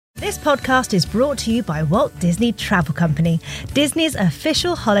This podcast is brought to you by Walt Disney Travel Company, Disney's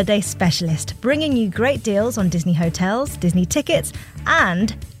official holiday specialist, bringing you great deals on Disney hotels, Disney tickets,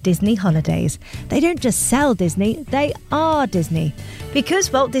 and Disney holidays. They don't just sell Disney, they are Disney.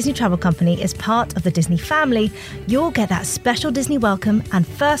 Because Walt Disney Travel Company is part of the Disney family, you'll get that special Disney welcome and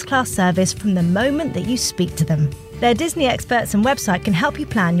first-class service from the moment that you speak to them. Their Disney experts and website can help you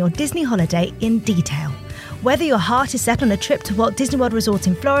plan your Disney holiday in detail. Whether your heart is set on a trip to Walt Disney World Resort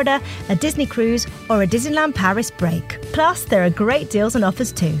in Florida, a Disney cruise, or a Disneyland Paris break. Plus, there are great deals and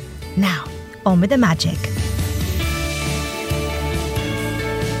offers too. Now, on with the magic.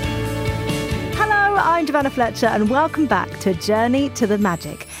 Hello, I'm Giovanna Fletcher and welcome back to Journey to the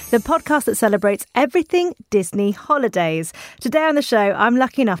Magic, the podcast that celebrates everything Disney holidays. Today on the show, I'm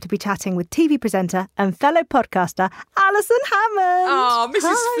lucky enough to be chatting with TV presenter and fellow podcaster Alison Hammond. Oh, Mrs.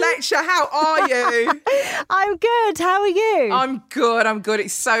 Hi. Fletcher, how are you? I'm good. How are you? I'm good.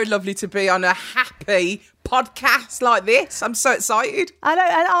 It's so lovely to be on a happy podcast like this. I'm so excited. I know,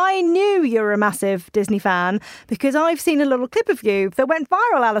 and I knew you were a massive Disney fan because I've seen a little clip of you that went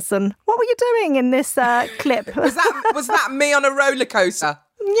viral, Alison. What were you doing in this clip? Was that me on a roller coaster?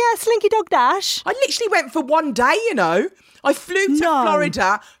 Yeah, Slinky Dog Dash. I literally went for one day, you know. I flew to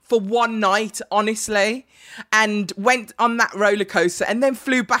Florida for one night, honestly, and went on that roller coaster and then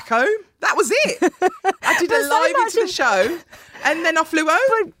flew back home. That was it. I did a live into the show and then I flew home.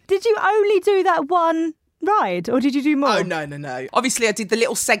 But did you only do that one ride or did you do more? Oh, no. Obviously, I did the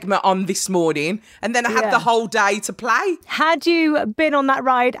little segment on This Morning and then I had Yeah. the whole day to play. Had you been on that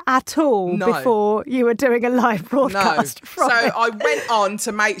ride at all No. before you were doing a live broadcast? No. From So it? I went on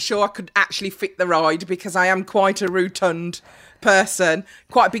to make sure I could actually fit the ride because I am quite a rotund person,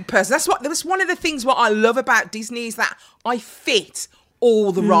 quite a big person. That's one of the things what I love about Disney is that I fit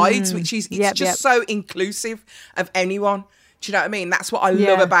all the rides, which is so inclusive of anyone. Do you know what I mean? That's what I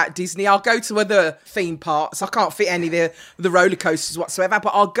love about Disney. I'll go to other theme parks. I can't fit any of the roller coasters whatsoever,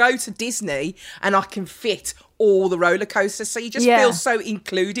 but I'll go to Disney and I can fit all the roller coasters. So you just feel so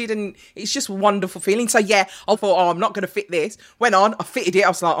included and it's just a wonderful feeling. So I thought, I'm not going to fit this. Went on, I fitted it. I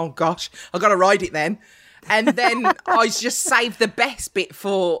was like, oh gosh, I've got to ride it then. And then I just saved the best bit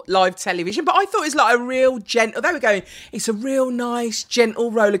for live television. But I thought it was like a real gentle, they were going, it's a real nice, gentle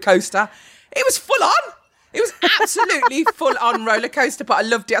roller coaster. It was full on. It was absolutely full on roller coaster, but I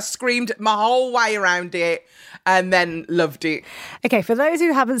loved it. I screamed my whole way around it and then loved it. Okay, for those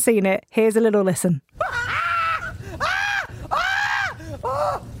who haven't seen it, here's a little listen.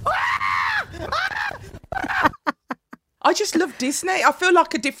 I just love Disney. I feel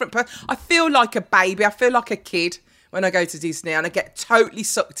like a different person. I feel like a baby. I feel like a kid when I go to Disney and I get totally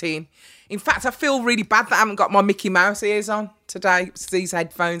sucked in. In fact, I feel really bad that I haven't got my Mickey Mouse ears on today. It's these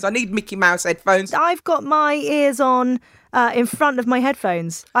headphones. I need Mickey Mouse headphones. I've got my ears on in front of my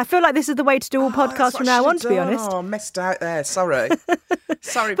headphones. I feel like this is the way to do all podcasts from now on, to be honest. Oh, I messed out there. Sorry.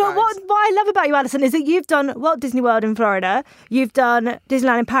 Sorry, But what I love about you, Alison, is that you've done Walt Disney World in Florida, you've done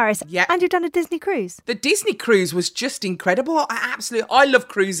Disneyland in Paris, and you've done a Disney cruise. The Disney cruise was just incredible. I love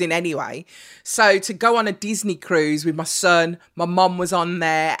cruising anyway. So to go on a Disney cruise with my son, my mum was on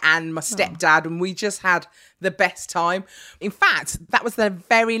there and my stepdad, and we just had the best time. In fact, that was the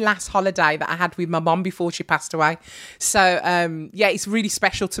very last holiday that I had with my mum before she passed away. So, it's really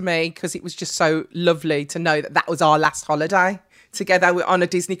special to me because it was just so lovely to know that was our last holiday together on a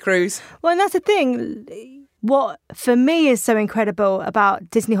Disney cruise. Well, and that's the thing. What for me is so incredible about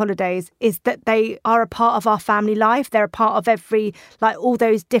Disney holidays is that they are a part of our family life. They're a part of all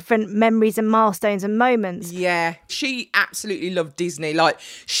those different memories and milestones and moments. Yeah, she absolutely loved Disney.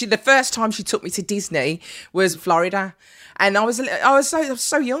 The first time she took me to Disney was Florida, and I was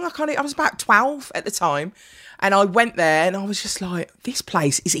so young. I was about 12 at the time. And I went there and I was just like, this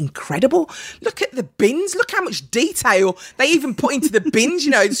place is incredible. Look at the bins. Look how much detail they even put into the bins,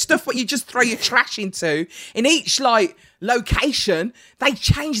 the stuff what you just throw your trash into. In each location, they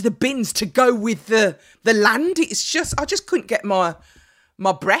change the bins to go with the land. It's just, I just couldn't get my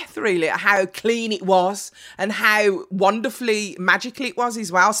breath really at how clean it was and how wonderfully magical it was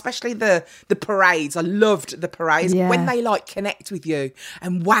as well, especially the parades. I loved the parades. Yeah. When they connect with you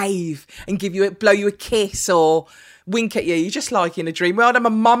and wave and blow you a kiss or wink at you, you're just like in a dream world. And my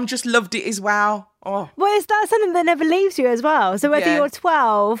mum just loved it as well. Oh. Well, that's something that never leaves you as well. So whether you're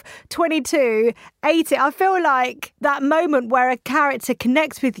 12, 22, 80, I feel like that moment where a character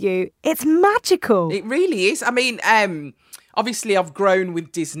connects with you, it's magical. It really is. I mean, obviously I've grown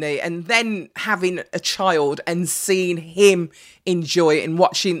with Disney, and then having a child and seeing him enjoy it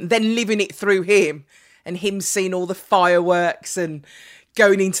and then living it through him and him seeing all the fireworks and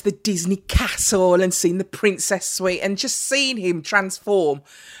going into the Disney castle and seeing the princess suite and just seeing him transform,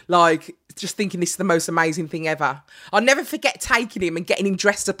 like just thinking this is the most amazing thing ever. I'll never forget taking him and getting him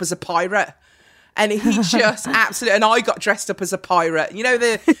dressed up as a pirate. And he just absolutely, and I got dressed up as a pirate. You know,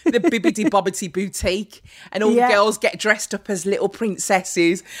 the Bibbidi Bobbidi boutique, and all the girls get dressed up as little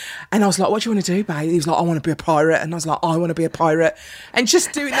princesses. And I was like, what do you want to do, babe? He was like, I want to be a pirate. And I was like, I want to be a pirate. And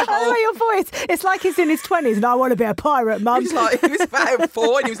just doing the whole... your voice. It's like he's in his 20s and I want to be a pirate, mum. He was about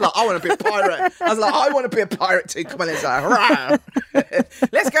 4 and he was like, I want to be a pirate. I was like, I want to be a pirate too. Come on, let's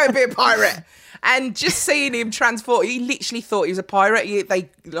let's go and be a pirate. And just seeing him transform, he literally thought he was a pirate.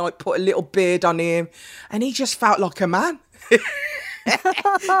 They like put a little beard on him, and he just felt like a man. He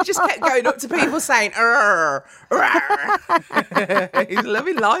just kept going up to people saying, "Arr, arr." He's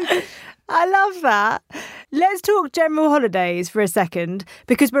loving life. I love that. Let's talk general holidays for a second,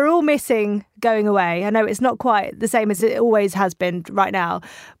 because we're all missing going away. I know it's not quite the same as it always has been right now.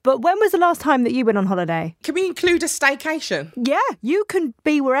 But when was the last time that you went on holiday? Can we include a staycation? Yeah, you can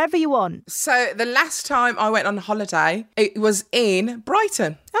be wherever you want. So the last time I went on holiday, it was in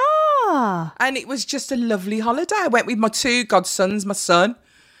Brighton. Ah. And it was just a lovely holiday. I went with my 2 godsons, my son.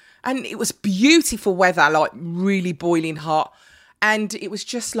 And it was beautiful weather, like really boiling hot. And it was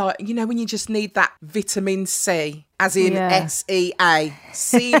just like, you know, when you just need that vitamin C, as in SEA,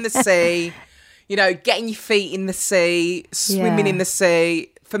 seeing the sea, you know, getting your feet in the sea, swimming in the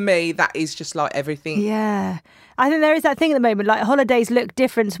sea. For me, that is just like everything. Yeah. I think there is that thing at the moment, like holidays look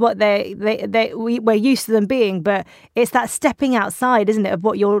different to what we're used to them being, but it's that stepping outside, isn't it, of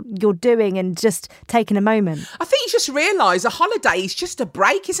what you're doing and just taking a moment. I think you just realise a holiday is just a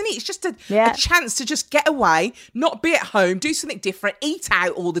break, isn't it? It's just a chance to just get away, not be at home, do something different, eat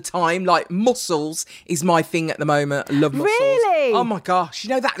out all the time. Like mussels is my thing at the moment. I love mussels. Really? Oh my gosh. You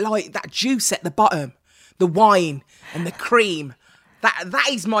know that juice at the bottom, the wine and the cream. That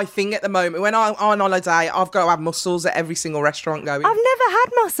is my thing at the moment. When I'm on holiday, I've got to have mussels at every single restaurant going. I've never had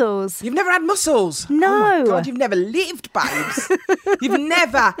mussels. You've never had mussels? No. Oh my God, you've never lived, babes. You've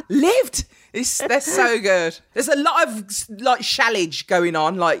never lived. They're so good. There's a lot of like shallage going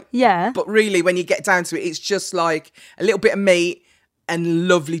on, like but really when you get down to it, it's just like a little bit of meat and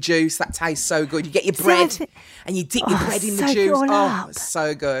lovely juice. That tastes so good. You get your bread and you dip your bread in the juice. Oh, it's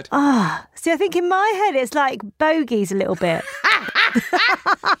so good. See, I think in my head it's like bogies a little bit.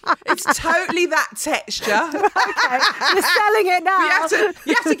 It's totally that texture. Okay, you're selling it now.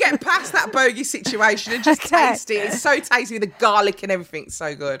 You have to get past that bogey situation and just taste it. It's so tasty with the garlic and everything. It's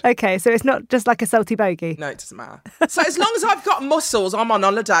so good. Okay, so it's not just like a salty bogey. No, it doesn't matter. So as long as I've got mussels, I'm on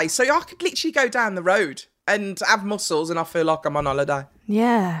holiday. So I could literally go down the road and have mussels and I feel like I'm on holiday.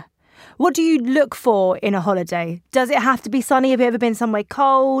 Yeah. What do you look for in a holiday? Does it have to be sunny? Have you ever been somewhere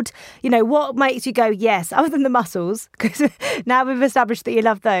cold? You know, what makes you go, yes, other than the mussels, because now we've established that you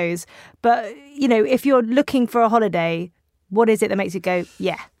love those. But, you know, if you're looking for a holiday, what is it that makes you go,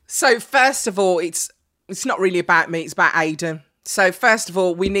 yeah? So first of all, it's not really about me, it's about Aidan. So first of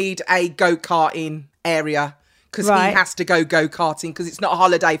all, we need a go-karting area because he has to go go-karting because it's not a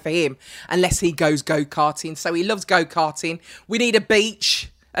holiday for him unless he goes go-karting. So he loves go-karting. We need a beach.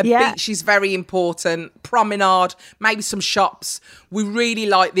 A beach is very important. Promenade, maybe some shops. We really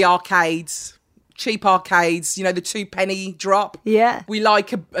like the arcades, cheap arcades, you know, the 2-penny drop. Yeah. We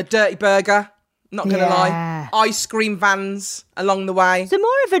like a dirty burger, not going to lie. Ice cream vans along the way. So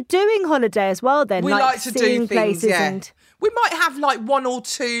more of a doing holiday as well then. We like to do things, and... We might have like 1 or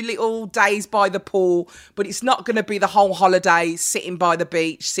 2 little days by the pool, but it's not going to be the whole holiday sitting by the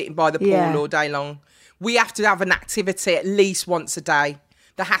beach, sitting by the pool all day long. We have to have an activity at least once a day.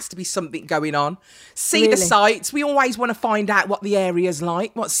 There has to be something going on. See the sights. We always want to find out what the area's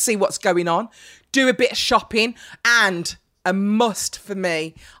like. See what's going on. Do a bit of shopping. And a must for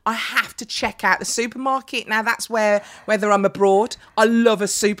me, I have to check out the supermarket. Now, that's whether I'm abroad, I love a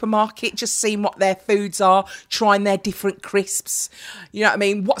supermarket. Just seeing what their foods are. Trying their different crisps. You know what I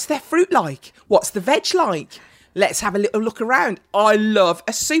mean? What's their fruit like? What's the veg like? Let's have a little look around. I love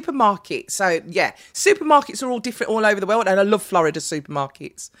a supermarket. So, yeah, supermarkets are all different all over the world. And I love Florida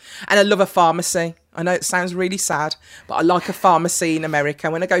supermarkets. And I love a pharmacy. I know it sounds really sad, but I like a pharmacy in America.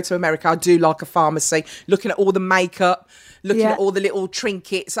 When I go to America, I do like a pharmacy. Looking at all the makeup, looking at all the little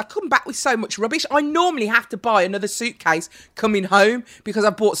trinkets. I come back with so much rubbish. I normally have to buy another suitcase coming home because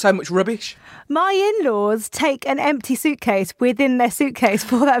I've bought so much rubbish. My in-laws take an empty suitcase within their suitcase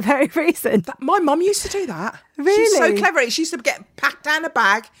for that very reason. My mum used to do that. Really? She's so clever. She used to pack down a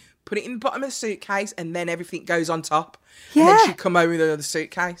bag, put it in the bottom of the suitcase, and then everything goes on top. Yeah. And then she'd come home with another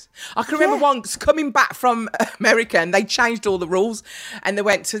suitcase. I can remember once coming back from America and they changed all the rules and they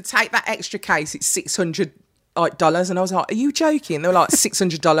went to take that extra case, it's $600 like dollars, and I was like, "Are you joking?" They were like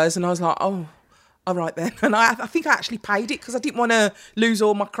 $600, and I was like, "Oh, all right then." And I think I actually paid it because I didn't want to lose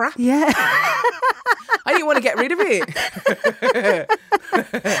all my crap. Yeah. I didn't want to get rid of it.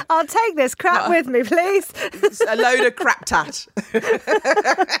 I'll take this crap with me, please. It's a load of crap tat.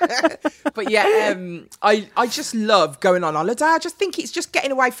 But yeah, I just love going on holiday. I just think it's just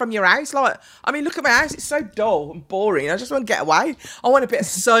getting away from your house. Like, I mean, look at my house. It's so dull and boring. I just want to get away. I want a bit of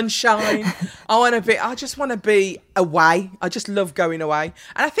sunshine. I just want to be away. I just love going away.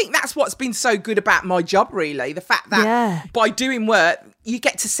 And I think that's what's been so good about my job, really. The fact that by doing work, you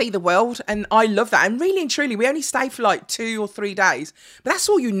get to see the world, and I love that. And really and truly, we only stay for like 2 or 3 days, but that's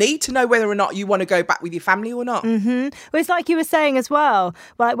all you need to know whether or not you want to go back with your family or not. Mm-hmm. Well, it's like you were saying as well,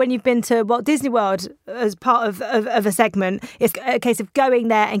 like when you've been to Walt Disney World as part of a segment, it's a case of going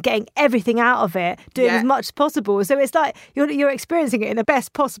there and getting everything out of it, doing as much as possible. So it's like you're experiencing it in the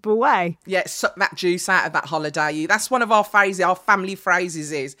best possible way. Yeah, suck that juice out of that holiday. That's one of our phrases, our family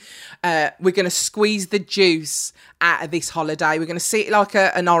phrases is, we're going to squeeze the juice out of this holiday. We're going to see it like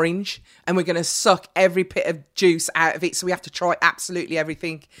an orange, and we're going to suck every bit of juice out of it. So we have to try absolutely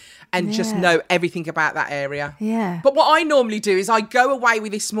everything and just know everything about that area. Yeah. But what I normally do is I go away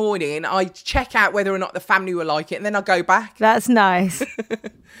with this morning, I check out whether or not the family will like it, and then I go back. That's nice.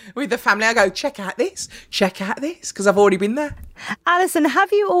 With the family, I go, check out this, because I've already been there. Alison,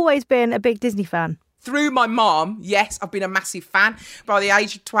 have you always been a big Disney fan? Through my mom, yes, I've been a massive fan. By the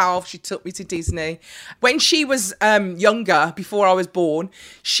age of 12, she took me to Disney. When she was younger, before I was born,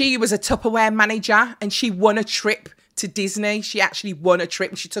 she was a Tupperware manager, and she won a trip to Disney. She actually won a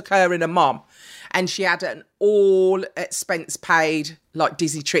trip, and she took her and her mom. And she had an all expense paid like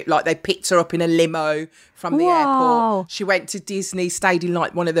Disney trip. Like they picked her up in a limo from the airport. She went to Disney, stayed in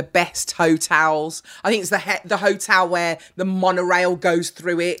like one of the best hotels. I think it's the hotel where the monorail goes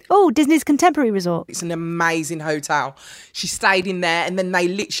through it. Oh, Disney's Contemporary Resort. It's an amazing hotel. She stayed in there, and then they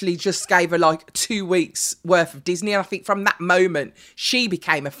literally just gave her like 2 weeks worth of Disney. And I think from that moment, she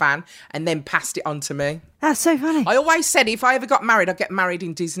became a fan and then passed it on to me. That's so funny. I always said if I ever got married, I'd get married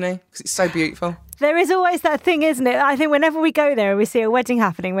in Disney because it's so beautiful. There is always that thing, isn't it? I think whenever we go there and we see a wedding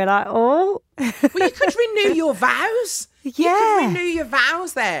happening, we're like, oh. Well, you could renew your vows. Yeah. You could renew your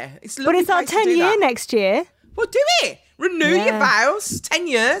vows there. It's lovely. But it's our 10 year next year. Well, do it. Renew your vows, 10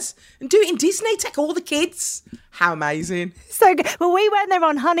 years, and do it in Disney. Take all the kids. How amazing. So good. Well, we went there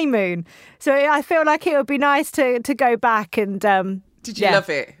on honeymoon, so I feel like it would be nice to go back and... Did you love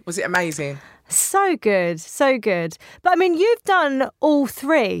it? Was it amazing? So good, so good. But I mean, you've done all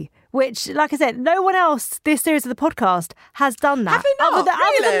 3, which, like I said, no one else this series of the podcast has done that. Have they not? Other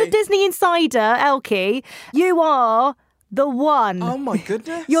than the Disney Insider, Elkie, you are the one. Oh my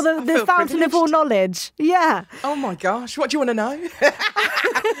goodness. You're the fountain of all knowledge. Yeah. Oh my gosh. What do you want to know?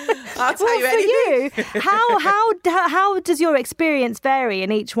 I'll tell you anything. For you, how does your experience vary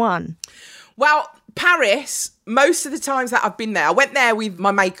in each one? Well, Paris, most of the times that I've been there, I went there with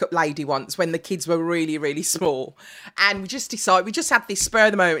my makeup lady once when the kids were really, really small. And we just had this spur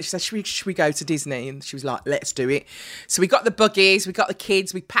of the moment. She said, should we go to Disney? And she was like, let's do it. So we got the buggies, we got the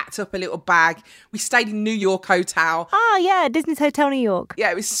kids, we packed up a little bag. We stayed in New York Hotel. Ah, yeah, Disney's Hotel New York.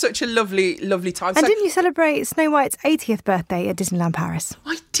 Yeah, it was such a lovely, lovely time. And didn't you celebrate Snow White's 80th birthday at Disneyland Paris?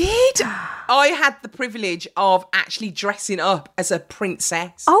 I did. I had the privilege of actually dressing up as a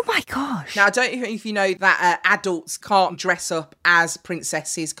princess. Oh my gosh. Now, I don't know if you know that adults can't dress up as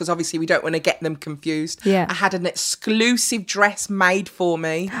princesses because obviously we don't want to get them confused. Yeah. I had an exclusive dress made for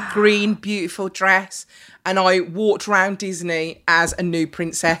me, green, beautiful dress. And I walked around Disney as a new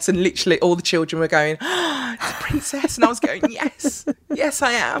princess, and literally all the children were going, oh, it's a princess. And I was going, yes,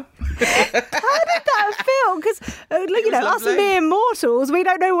 I am. How did that feel? Because, us mere mortals, we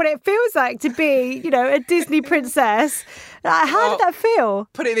don't know what it feels like to be, a Disney princess. How did that feel?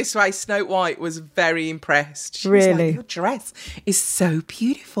 Put it this way, Snow White was very impressed. She really? was like, your dress is so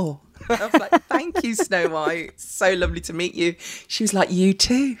beautiful. I was like, thank you, Snow White. It's so lovely to meet you. She was like, you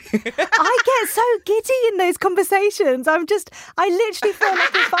too. I get so giddy in those conversations. I literally feel like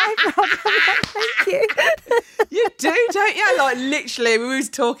a 5-year-old. I'm like, thank you. You do, don't you? Like, literally, we was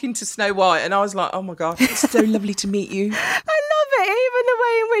talking to Snow White and I was like, oh my God, it's so lovely to meet you. I love it. Even the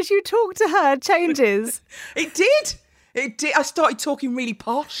way in which you talk to her changes. It did. It did. I started talking really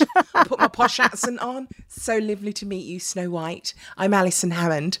posh. I put my posh accent on. So lovely to meet you, Snow White. I'm Alison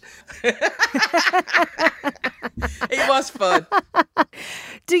Hammond. It was fun.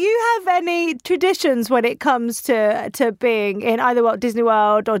 Do you have any traditions when it comes to being in either Walt Disney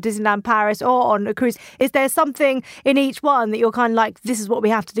World or Disneyland Paris or on a cruise? Is there something in each one that you're kind of like, this is what we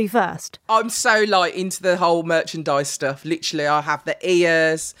have to do first? I'm so into the whole merchandise stuff. Literally, I have the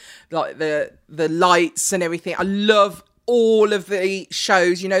ears, like the the lights and everything. I love all of the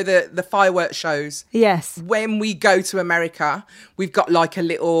shows, you know, the fireworks shows. Yes. When we go to America, we've got like a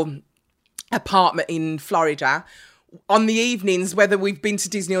little apartment in Florida. On the evenings, whether we've been to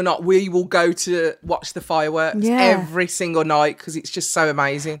Disney or not, we will go to watch the fireworks every single night because it's just so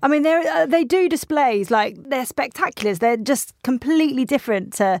amazing. I mean, they do displays, like, they're spectaculars. They're just completely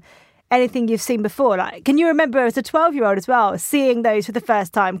different to anything you've seen before. Like, can you remember as a 12-year-old as well, seeing those for the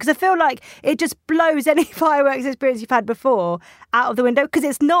first time? Because I feel like it just blows any fireworks experience you've had before out of the window, because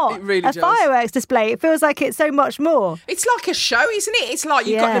it's not a fireworks display. It feels like it's so much more. It's like a show, isn't it? It's like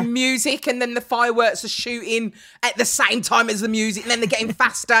you've got the music and then the fireworks are shooting at the same time as the music, and then they're getting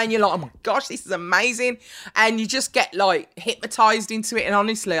faster and you're like, oh my gosh, this is amazing. And you just get like hypnotised into it. And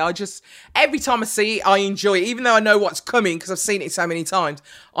honestly, every time I see it, I enjoy it. Even though I know what's coming because I've seen it so many times,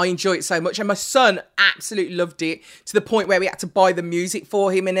 I enjoy it so much. And my son absolutely loved it, to the point where we had to buy the music for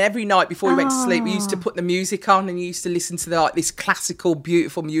him. And every night before we went to sleep, we used to put the music on, and he used to listen to this classical,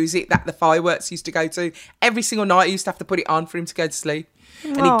 beautiful music that the fireworks used to go to. Every single night, I used to have to put it on for him to go to sleep.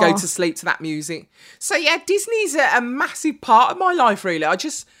 And he'd go to sleep to that music. So yeah, Disney's a massive part of my life, really.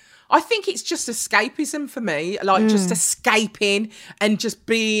 I think it's just escapism for me, like just escaping and just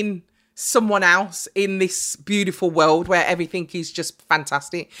being someone else in this beautiful world where everything is just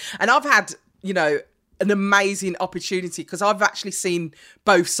fantastic. And I've had, you know, an amazing opportunity because I've actually seen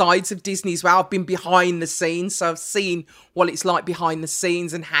both sides of Disney as well. I've been behind the scenes, so I've seen what it's like behind the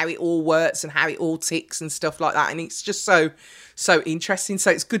scenes and how it all works and how it all ticks and stuff like that. And it's just so interesting. So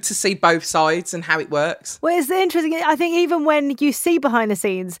it's good to see both sides and how it works. Well, it's interesting. I think even when you see behind the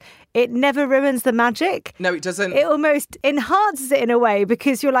scenes, it never ruins the magic. No, it doesn't. It almost enhances it in a way,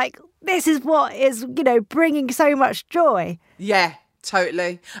 because you're like, this is what is, you know, bringing so much joy. Yeah.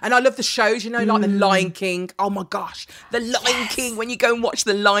 Totally. And I love the shows, you know, like The Lion King. Oh my gosh, The Lion King, when you go and watch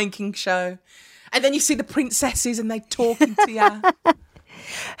The Lion King show. And then you see the princesses and they talking to you.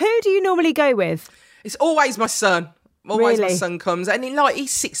 Who do you normally go with? It's always my son. Always Really? My son comes. And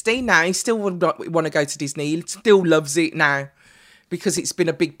he's 16 now. He still would not want to go to Disney. He still loves it now because it's been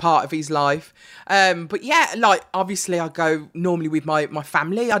a big part of his life. But yeah, like, obviously I go normally with my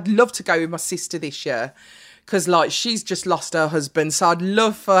family. I'd love to go with my sister this year, because like she's just lost her husband, so I'd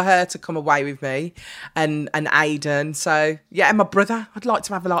love for her to come away with me and Aidan. So yeah, and my brother. I'd like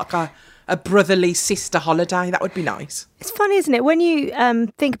to have like a brotherly sister holiday. That would be nice. It's funny, isn't it, when you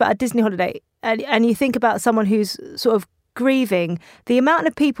think about a Disney holiday and you think about someone who's sort of grieving, the amount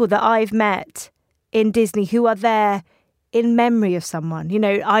of people that I've met in Disney who are there in memory of someone, you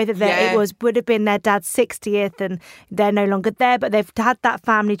know, either would have been their dad's 60th and they're no longer there, but they've had that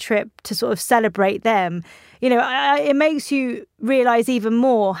family trip to sort of celebrate them. You know, it makes you realise even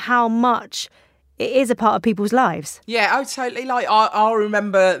more how much it is a part of people's lives. Yeah, oh, totally. Like, I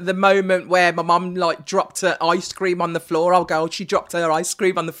remember the moment where my mum, like, dropped her ice cream on the floor. I'll go, she dropped her ice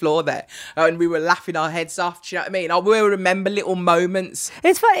cream on the floor there. And we were laughing our heads off. Do you know what I mean? I will remember little moments.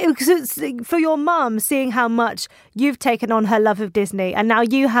 It's funny because it's for your mum, seeing how much you've taken on her love of Disney, and now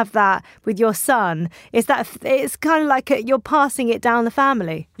you have that with your son. It's kind of like you're passing it down the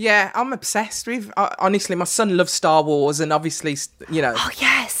family. Yeah, I'm obsessed with, honestly, my son loves Star Wars, and obviously, you know. Oh,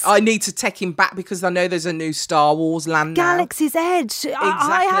 yes. I need to take him back because I know there's a new Star Wars land now. Galaxy's Edge. Exactly.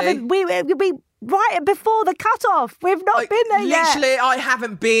 I haven't. We right before the cut-off. We've not been there yet. Literally, I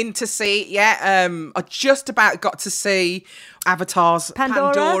haven't been to see it yet. I just about got to see Avatar's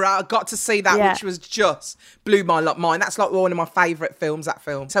Pandora. I got to see that, which was just blew my mind. That's like one of my favourite films, that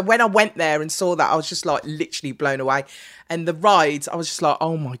film. So when I went there and saw that, I was just like literally blown away. And the rides, I was just like,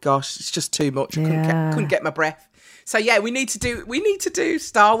 oh my gosh, it's just too much. I couldn't get my breath. So yeah, we need to do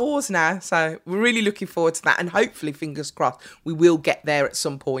Star Wars now. So we're really looking forward to that, and hopefully, fingers crossed, we will get there at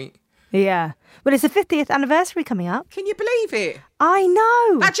some point. Yeah. Well, it's the 50th anniversary coming up. Can you believe it? I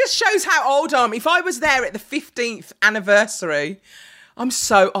know. That just shows how old I am. If I was there at the 15th anniversary, I'm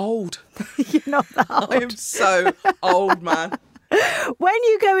so old. You're not that old. I am so old, man. When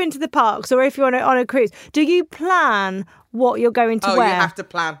you go into the parks, or if you're on a cruise, do you plan what you're going to wear? Oh, you have to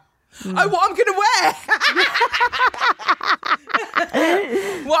plan. Oh, what I'm going to wear.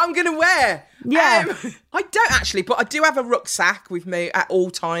 What I'm going to wear. Yeah. I don't actually, but I do have a rucksack with me at all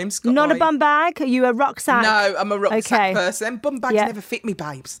times. Not a bum bag? Are you a rucksack? No, I'm a rucksack person. Them bum bags never fit me,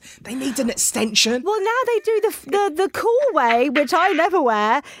 babes. They need an extension. Well, now they do the cool way, which I never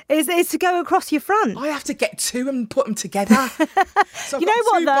wear, is to go across your front. I have to get two and put them together. So you know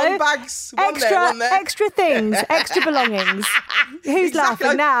what, though? Bum bags, extra things, extra belongings. Who's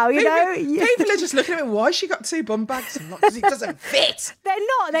laughing now? You know, people are just looking at me. Why has she got two bum bags? Because it doesn't fit. They're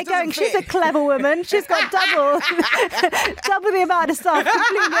not. They're going, she's a clever clever woman. She's got double the amount of stuff,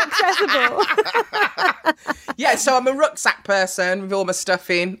 completely accessible. Yeah, so I'm a rucksack person with all my stuff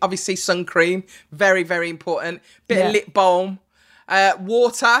in. Obviously, sun cream, very, very important. Bit of lip balm.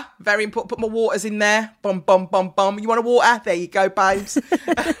 Water, very important. Put my waters in there. Bum, bum, bum, bum. You want a water? There you go, babes.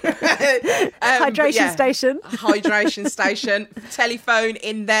 Hydration station. Hydration station. Telephone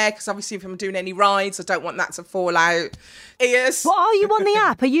in there, because obviously if I'm doing any rides, I don't want that to fall out. Ears. Well, are you on the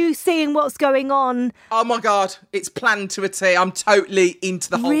app? Are you seeing what's going on? Oh my God, it's planned to a T. I'm totally into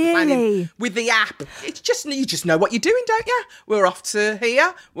the whole planning with the app. It's just, you just know what you're doing, don't you? We're off to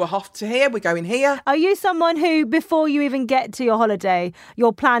here. We're off to here. We're going here. Are you someone who, before you even get to your holiday,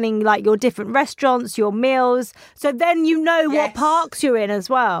 you're planning like your different restaurants, your meals, so then you know what parks you're in as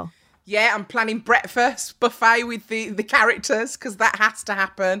well? Yeah, I'm planning breakfast buffet with the characters, because that has to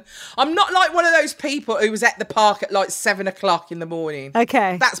happen. I'm not like one of those people who was at the park at like 7 o'clock in the morning.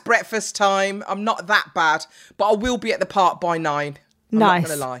 Okay. That's breakfast time. I'm not that bad, but I will be at the park by 9. I'm not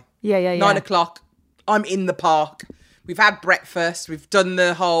going to lie. Yeah. 9 o'clock, I'm in the park. We've had breakfast. We've done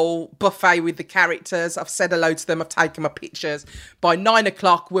the whole buffet with the characters. I've said hello to them. I've taken my pictures. By 9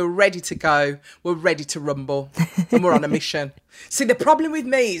 o'clock, we're ready to go. We're ready to rumble. And we're on a mission. See, the problem with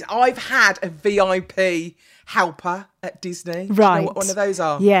me is I've had a VIP helper at Disney. Right. Do you know what one of those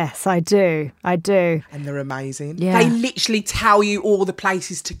are? Yes, I do. And they're amazing. Yeah. They literally tell you all the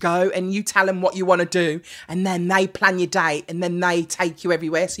places to go, and you tell them what you want to do, and then they plan your date, and then they take you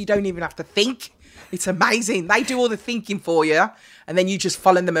everywhere, so you don't even have to think. It's amazing. They do all the thinking for you, and then you just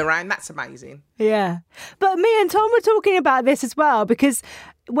follow them around. That's amazing. Yeah. But me and Tom were talking about this as well, because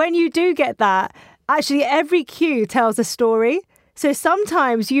when you do get that, actually every queue tells a story. So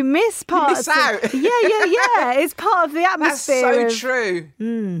sometimes you miss parts. You miss out. Yeah. It's part of the atmosphere. That's so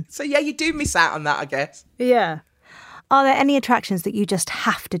true. So yeah, you do miss out on that, I guess. Yeah. Are there any attractions that you just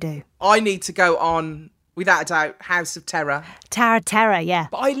have to do? I need to go on, without a doubt, House of Terror. Terror, yeah.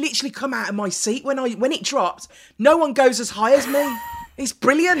 But I literally come out of my seat when it dropped. No one goes as high as me. It's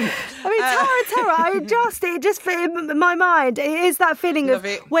brilliant. I mean, Terror, it just fit in my mind. It is that feeling of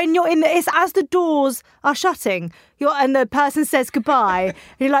when you're it's as the doors are shutting, and the person says goodbye, and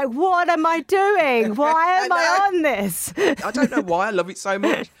you're like, what am I doing? Why am I on this? I don't know why. I love it so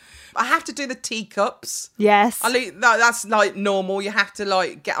much. I have to do the teacups. Yes. That's like normal. You have to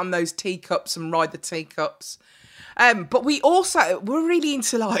like get on those teacups and ride the teacups. But we're really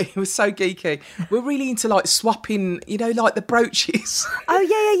into like, it was so geeky. We're really into like swapping, like the brooches. Oh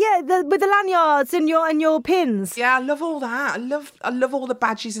yeah. With the lanyards and your pins. Yeah, I love all that. I love all the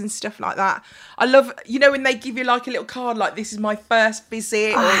badges and stuff like that. I love, when they give you like a little card, like this is my first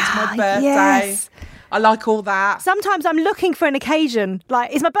visit or it's my birthday. Yes. I like all that. Sometimes I'm looking for an occasion.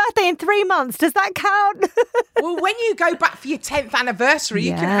 Like, it's my birthday in 3 months. Does that count? Well, when you go back for your 10th anniversary,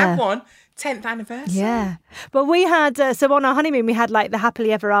 you can have one. 10th anniversary. Yeah. But we had, so on our honeymoon, we had like the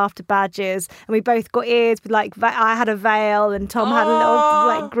happily ever after badges, and we both got ears with like, I had a veil and Tom had a little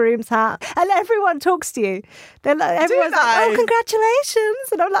like groom's hat. And everyone talks to you. They're like, everyone's like, oh,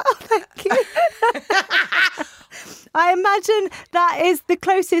 congratulations. And I'm like, oh, thank you. I imagine that is the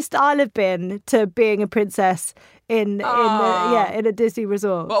closest I'll have been to being a princess in a Disney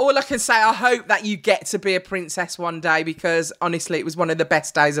resort. But all I can say, I hope that you get to be a princess one day, because honestly, it was one of the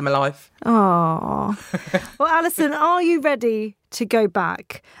best days of my life. Oh. Well, Alison, are you ready to go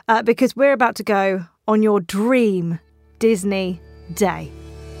back? Because we're about to go on your dream Disney day.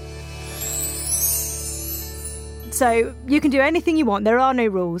 So you can do anything you want. There are no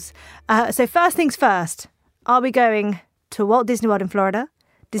rules. So first things first, are we going to Walt Disney World in Florida,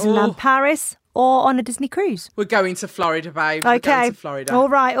 Disneyland Paris, or on a Disney cruise? We're going to Florida, babe. Okay. We're going to Florida.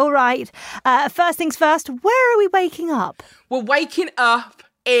 All right. First things first, where are we waking up? We're waking up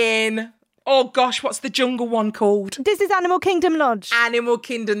in, oh gosh, what's the jungle one called? Disney's Animal Kingdom Lodge. Animal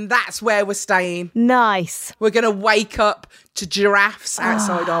Kingdom, that's where we're staying. Nice. We're going to wake up to giraffes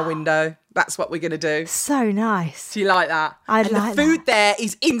outside our window. That's what we're going to do. So nice. Do you like that? I like that. The food there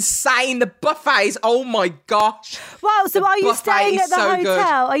is insane. The buffets, oh my gosh. Wow, so are you staying at the hotel? Good.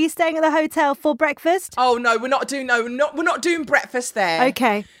 Are you staying at the hotel for breakfast? Oh no, we're not doing breakfast there.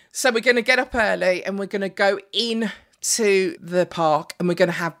 Okay. So we're going to get up early and we're going to go in to the park and we're going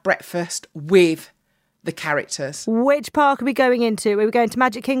to have breakfast with the characters. Which park are we going into? Are we going to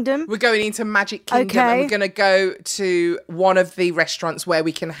Magic Kingdom? We're going into Magic Kingdom and we're going to go to one of the restaurants where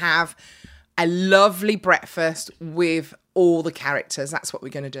we can have a lovely breakfast with all the characters. That's what we're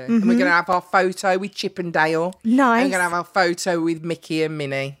going to do. And we're going to have our photo with Chip and Dale. Nice. And we're going to have our photo with Mickey and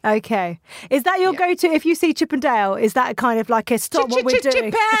Minnie. Okay. Is that your go-to? If you see Chip and Dale, is that kind of like a stop what we're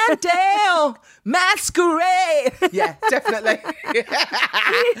doing? Chip and Dale masquerade. Yeah, definitely.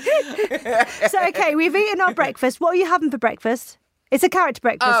 So, okay, we've eaten our breakfast. What are you having for breakfast? It's a character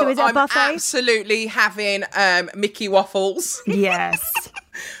breakfast, so is it a buffet? I'm absolutely having Mickey waffles. Yes.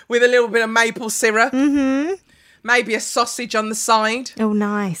 With a little bit of maple syrup. Mm-hmm. Maybe a sausage on the side. Oh,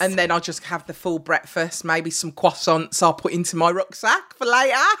 nice. And then I'll just have the full breakfast. Maybe some croissants I'll put into my rucksack for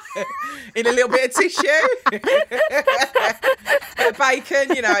later. In a little bit of tissue. Bit of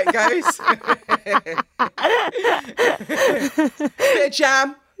bacon, you know how it goes. Bit of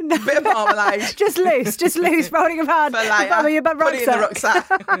jam. Bit of marmalade. Just loose, rolling around. For later. Your Put it in the rucksack.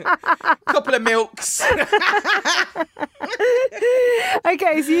 Couple of milks.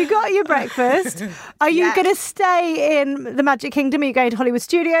 Okay, so you got your breakfast. Are you going to stay in the Magic Kingdom? Are you going to Hollywood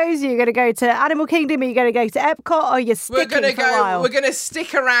Studios? Are you going to go to Animal Kingdom? Are you going to go to Epcot? Or are you sticking for a while? We're going to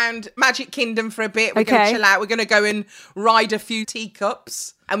stick around Magic Kingdom for a bit. We're going to chill out. We're going to go and ride a few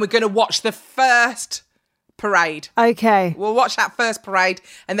teacups. And we're going to watch the first parade. Okay. We'll watch that first parade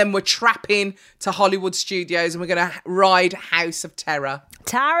and then we're trapping to Hollywood Studios and we're going to ride House of Terror.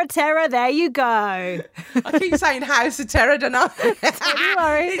 Tower of Terror, there you go. I keep saying House of Terror, don't I? Don't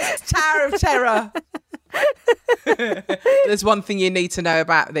worry. It's Tower of Terror. There's one thing you need to know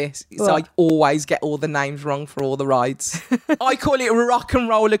about this. Is I always get all the names wrong for all the rides. I call it Rock and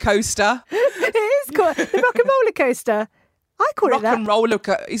Roller Coaster. It is called the Rock and Roller Coaster. I call it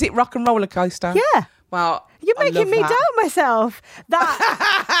that. Is it Rock and Roller Coaster? Yeah. Well, you're making me doubt myself.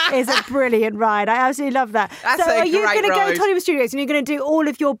 That is a brilliant ride. I absolutely love that. That's so are you going to go to Hollywood Studios and you're going to do all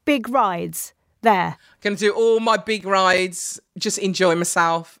of your big rides there? Going to do all my big rides, just enjoy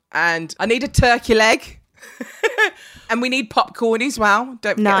myself. And I need a turkey leg. And we need popcorn as well.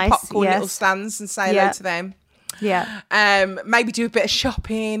 Don't forget the popcorn little stands and say hello to them. Yeah. Maybe do a bit of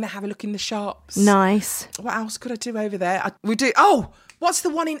shopping, have a look in the shops. Nice. What else could I do over there? What's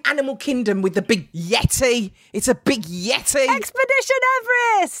the one in Animal Kingdom with the big Yeti? It's a big Yeti. Expedition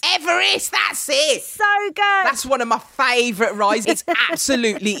Everest. Everest, that's it. So good. That's one of my favourite rides. It's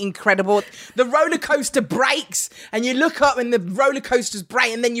absolutely incredible. The roller coaster breaks and you look up and the roller coaster's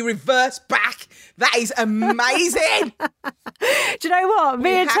break and then you reverse back. That is amazing. Do you know what?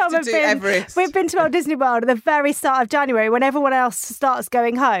 Me and Tom we've been to Walt Disney World at the very start of January when everyone else starts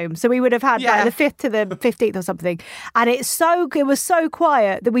going home. So we would have had like the 5th to the 15th or something. And it was so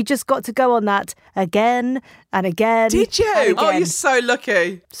quiet that we just got to go on that again and again. Did you? Oh, you're so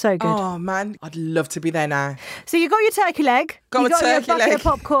lucky. So good. Oh, man. I'd love to be there now. So you got your turkey leg. You got your bucket of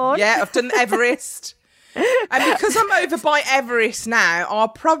popcorn. Yeah, I've done Everest. And because I'm over by Everest now, I'll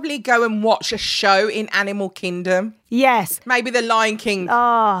probably go and watch a show in Animal Kingdom. Yes. Maybe The Lion King.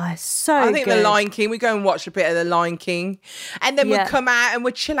 Oh, so good. I think The Lion King. We go and watch a bit of The Lion King. And then we'll come out and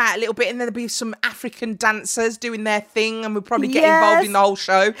we'll chill out a little bit and then there'll be some African dancers doing their thing and we'll probably get involved in the whole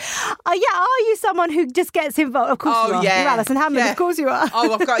show. Are you someone who just gets involved? Of course you are. You're Alison Hammond, of course you are.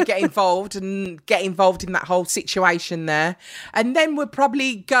 I've got to get involved and get involved in that whole situation there. And then we'll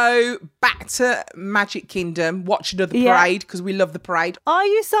probably go back to Magic Kingdom, watch another parade because we love the parade. Are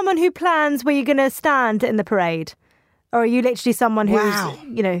you someone who plans where you're going to stand in the parade? Or are you literally someone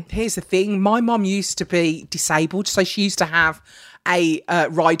who's, Here's the thing. My mum used to be disabled, so she used to have a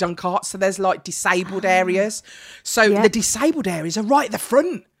ride-on cart. So there's like disabled areas. So the disabled areas are right at the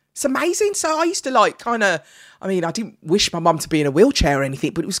front. It's amazing. So I used to I didn't wish my mum to be in a wheelchair or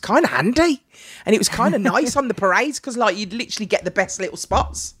anything, but it was kind of handy. And it was kind of nice on the parades because you'd literally get the best little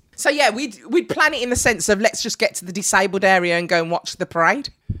spots. So we'd plan it in the sense of let's just get to the disabled area and go and watch the parade.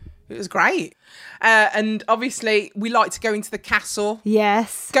 It was great. And obviously, we like to go into the castle.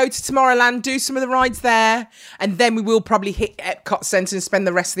 Yes. Go to Tomorrowland, do some of the rides there. And then we will probably hit Epcot Centre and spend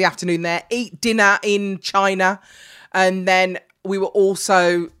the rest of the afternoon there. Eat dinner in China. And then we will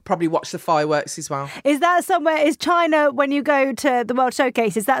also probably watch the fireworks as well. Is China, when you go to the World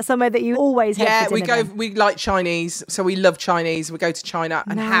Showcase, is that somewhere that you always head for dinner? Yeah, we like Chinese. So we love Chinese. We go to China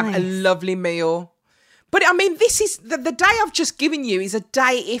and have a lovely meal. But this is the day I've just given you is a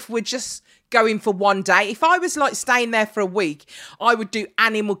day if we're just going for one day. If I was staying there for a week, I would do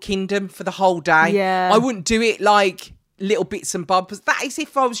Animal Kingdom for the whole day. Yeah. I wouldn't do it little bits and bobs. That is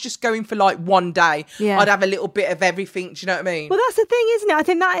if I was just going for one day. Yeah. I'd have a little bit of everything. Do you know what I mean? Well, that's the thing, isn't it? I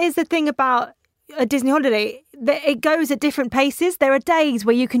think that is the thing about a Disney holiday. it goes at different paces. There are days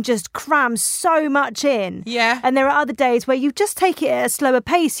where you can just cram so much in. Yeah. And there are other days where you just take it at a slower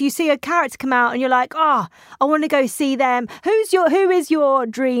pace. You see a character come out and you're like, I want to go see them. Who is your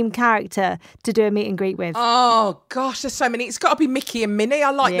dream character to do a meet and greet with? Oh, gosh, there's so many. It's got to be Mickey and Minnie.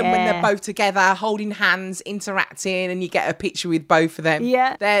 I like them when they're both together, holding hands, interacting, and you get a picture with both of them.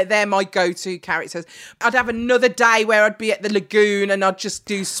 Yeah. They're my go-to characters. I'd have another day where I'd be at the lagoon and I'd just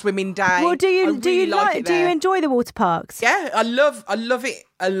do swimming day. Well, do you enjoy the water parks? Yeah, I love it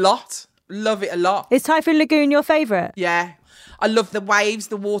a lot. Love it a lot. Is Typhoon Lagoon your favourite? Yeah. I love the waves,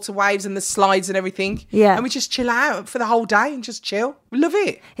 the water waves and the slides and everything. Yeah. And we just chill out for the whole day and just chill. We love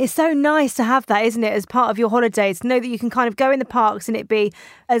it. It's so nice to have that, isn't it, as part of your holidays, to know that you can kind of go in the parks and it be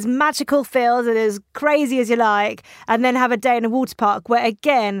as magical filled and as crazy as you like, and then have a day in a water park where,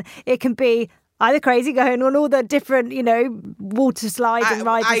 again, it can be either crazy, going on all the different, water slides and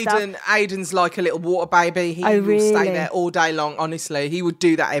rides and stuff. Aiden's like a little water baby. He will stay there all day long, honestly. He would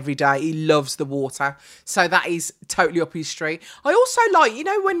do that every day. He loves the water. So that is totally up his street. I also like,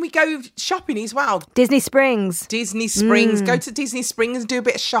 when we go shopping as well. Disney Springs. Go to Disney Springs and do a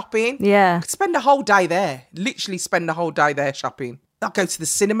bit of shopping. Yeah. Could spend a whole day there. Literally spend a whole day there shopping. I'll go to the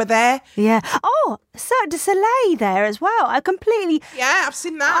cinema there. Yeah. Oh, Cirque du Soleil there as well. Yeah, I've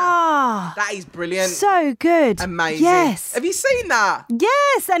seen that. Ah. That is brilliant. So good. Amazing. Yes. Have you seen that?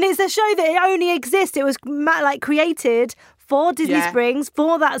 Yes, and it's a show that it only exists. It was created for Disney Springs,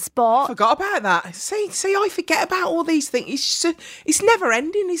 for that spot. Forgot about that. See, I forget about all these things. It's never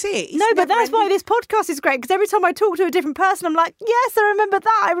ending, is it? But that's why this podcast is great, because every time I talk to a different person, I'm like, yes, I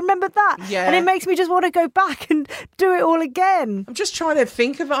remember that. Yeah. And it makes me just want to go back and do it all again. I'm just trying to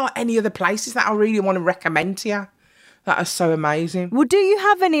think of any other places that I really want to recommend to you that are so amazing. Well, do you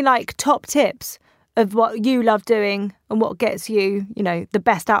have any top tips of what you love doing and what gets you, the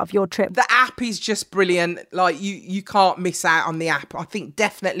best out of your trip? The app is just brilliant. Like, you can't miss out on the app. I think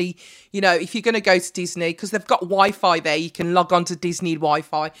definitely, if you're going to go to Disney, because they've got Wi-Fi there, you can log on to Disney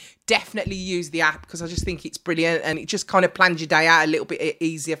Wi-Fi. Definitely use the app, because I just think it's brilliant, and it just kind of plans your day out a little bit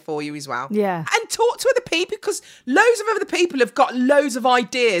easier for you as well. Yeah. And talk to other people, because loads of other people have got loads of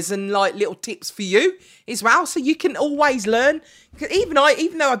ideas and little tips for you as well. So you can always learn. Even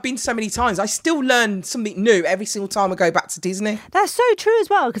though I've been so many times, I still learn something new every single time I go back to Disney. That's so true as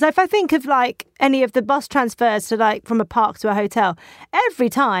well, because if I think of any of the bus transfers to from a park to a hotel, every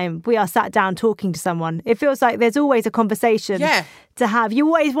time we are sat down talking to someone, it feels like there's always a conversation to have. You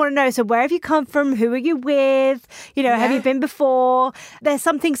always want to know, so where have you come from? Who are you with? Have you been before? There's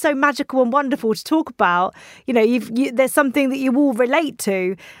something so magical and wonderful to talk about. There's something that you all relate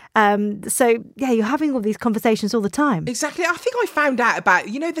to. You're having all these conversations all the time. Exactly. I think I found out about,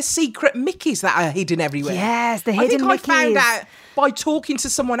 the secret Mickeys that are hidden everywhere. Yes, the hidden Mickeys. I found out by talking to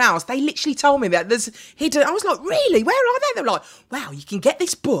someone else. They literally told me that there's hidden. I was like, really? Where are they? They're like, wow, you can get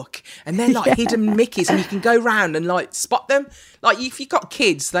this book and they're hidden Mickeys, and you can go round and spot them. If you've got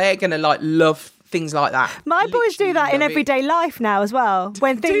kids, they're going to love things like that. My boys do that in everyday life now as well.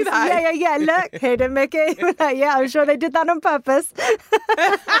 When things, do they? Yeah. Look, hidden Mickey. Yeah, I'm sure they did that on purpose.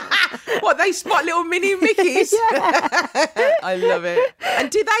 What, they spot little mini Mickeys? Yeah. I love it. And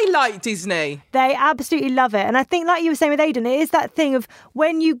do they like Disney? They absolutely love it. And I think, like you were saying with Aiden, it is that thing of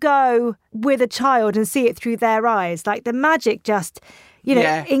when you go with a child and see it through their eyes, the magic just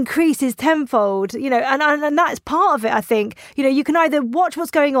increases tenfold, and that's part of it, I think. You can either watch what's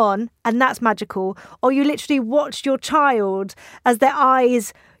going on and that's magical, or you literally watch your child as their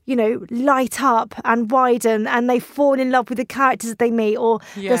eyes, light up and widen, and they fall in love with the characters that they meet, or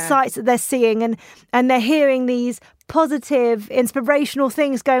the sights that they're seeing, and they're hearing these positive, inspirational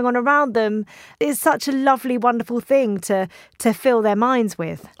things going on around them. It's such a lovely, wonderful thing to fill their minds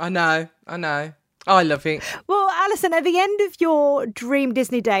with. I know. I love it. Well, Alison, at the end of your dream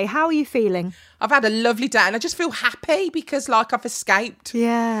Disney day, how are you feeling? I've had a lovely day and I just feel happy because I've escaped.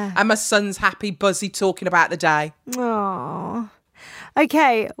 Yeah. And my son's happy, buzzy, talking about the day. Aww.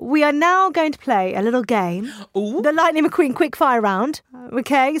 Okay, we are now going to play a little game. Ooh. The Lightning McQueen quickfire round.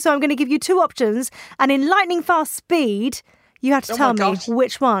 Okay, so I'm going to give you two options, and in lightning fast speed, you have to tell me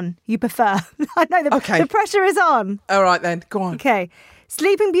which one you prefer. I know the pressure is on. All right then, go on. Okay,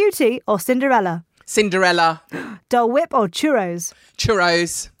 Sleeping Beauty or Cinderella? Cinderella. Dole Whip or Churros?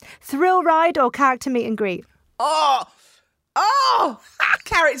 Churros. Thrill Ride or Character Meet and Greet?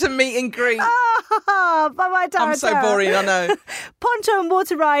 Character Meet and Greet. Bye-bye, Tara. I'm so boring, I know. Poncho and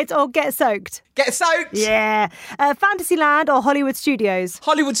Water Rides or Get Soaked? Get Soaked. Yeah. Fantasyland or Hollywood Studios?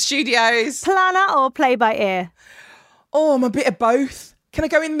 Hollywood Studios. Planner or Play by Ear? I'm a bit of both. Can I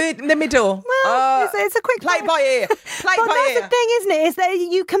go in the middle? Well, it's a quick play it by ear. Play But it by that's ear. the thing, isn't it? Is that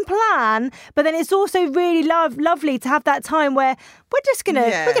you can plan, but then it's also really lovely to have that time where we're just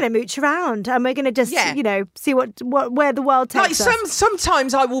gonna mooch around and we're gonna just see where the world takes us.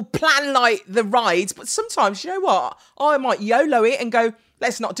 Sometimes I will plan like the rides, but sometimes you know what? I might YOLO it and go,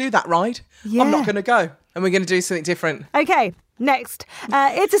 let's not do that ride. Yeah. I'm not going to go, and we're going to do something different. Okay, next,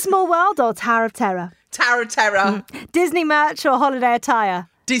 It's a Small World or Tower of Terror? Tower of Terror. Disney merch or holiday attire?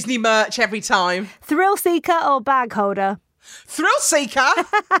 Disney merch every time. Thrill seeker or bag holder? Thrill seeker.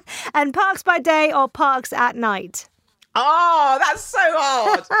 And parks by day or parks at night? Oh, that's so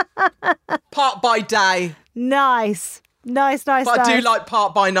hard. Park by day. Nice. But I do like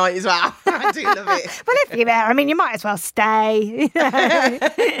park by night as well. I do love it. Well, if you're there, I mean, you might as well stay.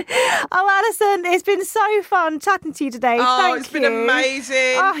 Oh, Alison, it's been so fun chatting to you today. Thank it's been amazing.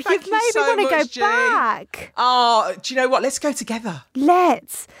 Oh, Thank you've made me want to go G. back. Oh, do you know what? Let's go together.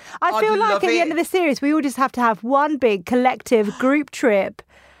 Let's. I feel like at the it. end of the series, we all just have to have one big collective group trip.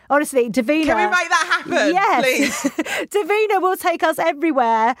 Honestly, Davina. Can we make that happen? Yes. Please. Davina will take us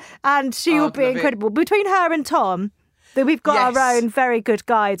everywhere and she will be incredible. Between her and Tom, that we've got our own very good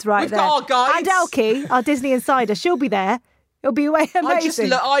guides there. We've got our guides. And Elkie, our Disney insider, she'll be there. It'll be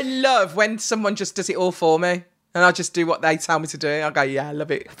amazing. I love when someone just does it all for me. And I just do what they tell me to do. I go, yeah, I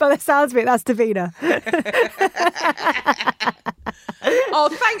love it. By the sounds of it, that's Davina. Oh,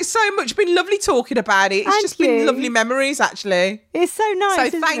 thanks so much. It's been lovely talking about it. It's been lovely memories, actually. It's so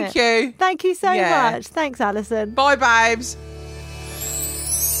nice, So thank you. Thank you so much. Thanks, Alison. Bye, babes.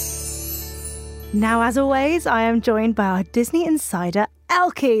 Now, as always, I am joined by our Disney insider,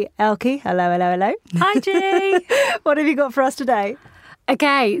 Elkie. Elkie, hello. Hi, G. What have you got for us today?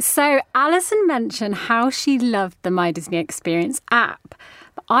 Okay, so Alison mentioned how she loved the My Disney Experience app.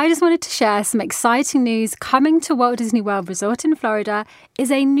 But I just wanted to share some exciting news. Coming to Walt Disney World Resort in Florida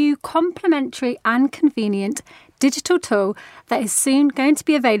is a new complimentary and convenient digital tool that is soon going to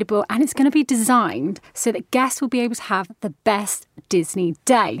be available, and it's going to be designed so that guests will be able to have the best Disney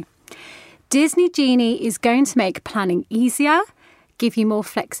day. Disney Genie is going to make planning easier, give you more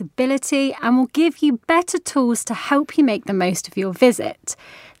flexibility, and will give you better tools to help you make the most of your visit.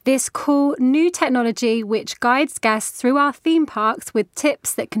 This cool new technology, which guides guests through our theme parks with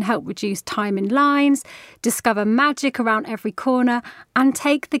tips that can help reduce time in lines, discover magic around every corner, and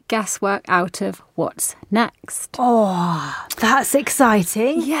take the guesswork out of what's next. Oh, that's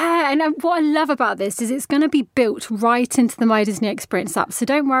exciting. Yeah, and what I love about this is it's going to be built right into the My Disney Experience app. So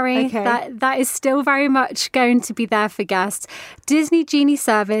don't worry, that is still very much going to be there for guests. Disney Genie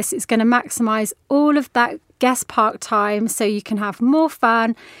service is going to maximise all of that guest park time so you can have more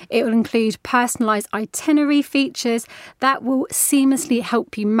fun. It will include personalised itinerary features that will seamlessly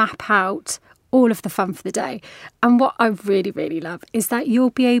help you map out all of the fun for the day. And what I really, really love is that you'll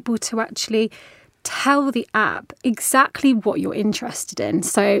be able to actually tell the app exactly what you're interested in.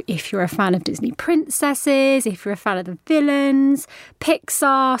 So if you're a fan of Disney princesses, if you're a fan of the villains,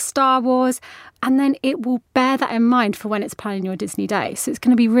 Pixar, Star Wars, and then it will bear that in mind for when it's planning your Disney day. So it's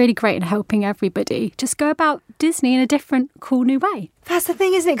going to be really great in helping everybody just go about Disney in a different, cool new way. That's the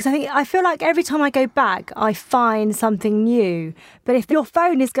thing, isn't it? Because I feel like every time I go back, I find something new. But if your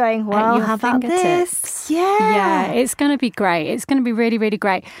phone is going, well, how about this? Yeah, it's going to be great. It's going to be really, really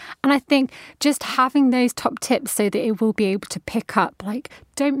great. And I think just having those top tips so that it will be able to pick up, like,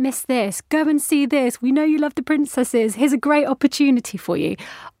 don't miss this, go and see this. We know you love the princesses. Here's a great opportunity for you.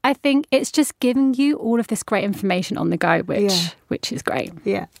 I think it's just giving you all of this great information on the go, which is great.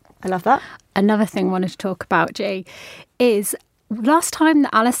 Yeah, I love that. Another thing I wanted to talk about, G, is last time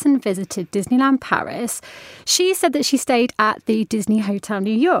that Alison visited Disneyland Paris, she said that she stayed at the Disney Hotel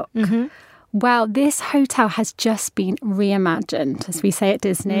New York. Mm-hmm. Well, this hotel has just been reimagined, as we say at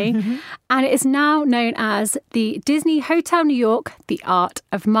Disney, and it is now known as the Disney Hotel New York, the Art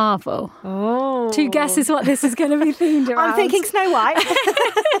of Marvel. Oh. 2 guesses what this is going to be themed around. I'm thinking Snow White.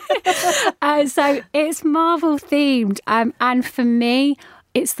 So it's Marvel themed, and for me,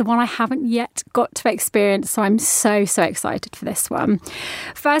 it's the one I haven't yet got to experience, so I'm so excited for this one.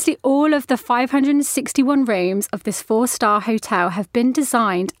 Firstly, all of the 561 rooms of this 4-star hotel have been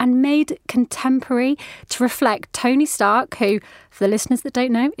designed and made contemporary to reflect Tony Stark, who, for the listeners that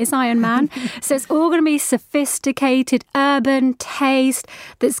don't know, is Iron Man. So it's all going to be sophisticated, urban taste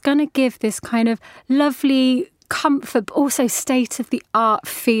that's going to give this kind of lovely comfort, but also state-of-the-art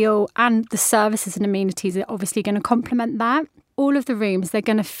feel, and the services and amenities are obviously going to complement that. all of the rooms, they're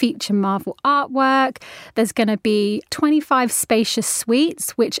going to feature Marvel artwork. There's going to be 25 spacious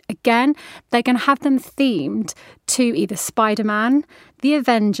suites, which again, they're going to have them themed to either Spider-Man, the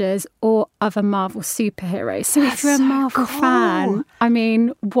Avengers, or other Marvel superheroes. So if you're a Marvel fan, I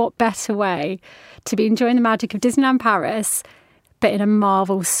mean, what better way to be enjoying the magic of Disneyland Paris but in a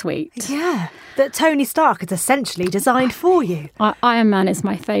Marvel suite? Yeah, that Tony Stark has essentially designed for you. Iron Man is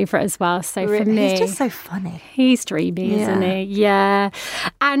my favourite as well. So for me... He's just so funny. He's dreamy, isn't he? Yeah.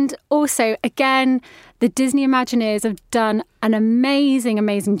 And also, again, the Disney Imagineers have done an amazing,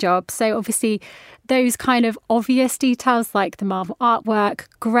 amazing job. So obviously, those kind of obvious details like the Marvel artwork,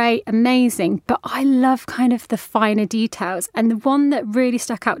 great, amazing. But I love kind of the finer details. And the one that really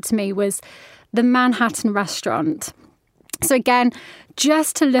stuck out to me was the Manhattan restaurant. So again,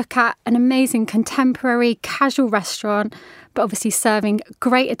 just to look at an amazing contemporary casual restaurant, but obviously serving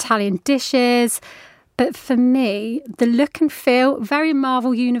great Italian dishes. But for me, the look and feel, very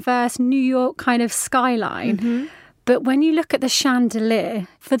Marvel Universe, New York kind of skyline. Mm-hmm. But when you look at the chandelier,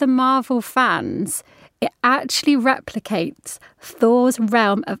 for the Marvel fans, it actually replicates Thor's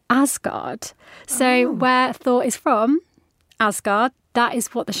realm of Asgard. So where Thor is from, Asgard, that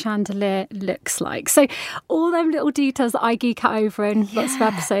is what the chandelier looks like. So all them little details that I geek out over in lots of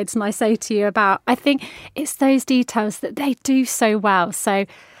episodes and I say to you about, I think it's those details that they do so well. So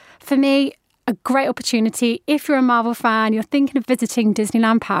for me, a great opportunity. If you're a Marvel fan, you're thinking of visiting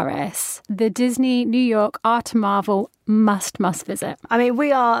Disneyland Paris, the Disney New York Art of Marvel must visit. I mean,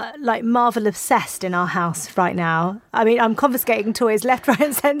 we are like Marvel obsessed in our house right now. I mean, I'm confiscating toys left, right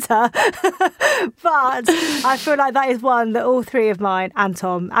and centre. But I feel like that is one that all three of mine and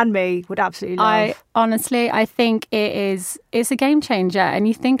Tom and me would absolutely love. I think it's a game changer. And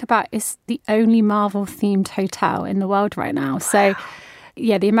you think about, it's the only Marvel themed hotel in the world right now. Wow. So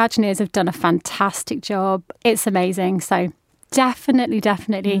yeah, the Imagineers have done a fantastic job. It's amazing. So definitely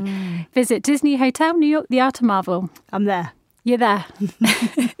visit Disney Hotel, New York, the Art of Marvel. I'm there. You're there.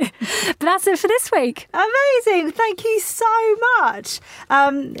 But that's it for this week. Amazing. Thank you so much.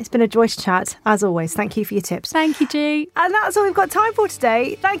 It's been a joy to chat, as always. Thank you for your tips. Thank you, G. And that's all we've got time for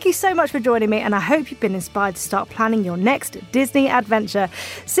today. Thank you so much for joining me, and I hope you've been inspired to start planning your next Disney adventure.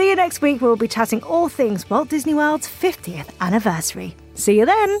 See you next week, where we'll be chatting all things Walt Disney World's 50th anniversary. See you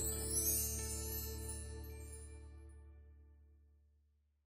then.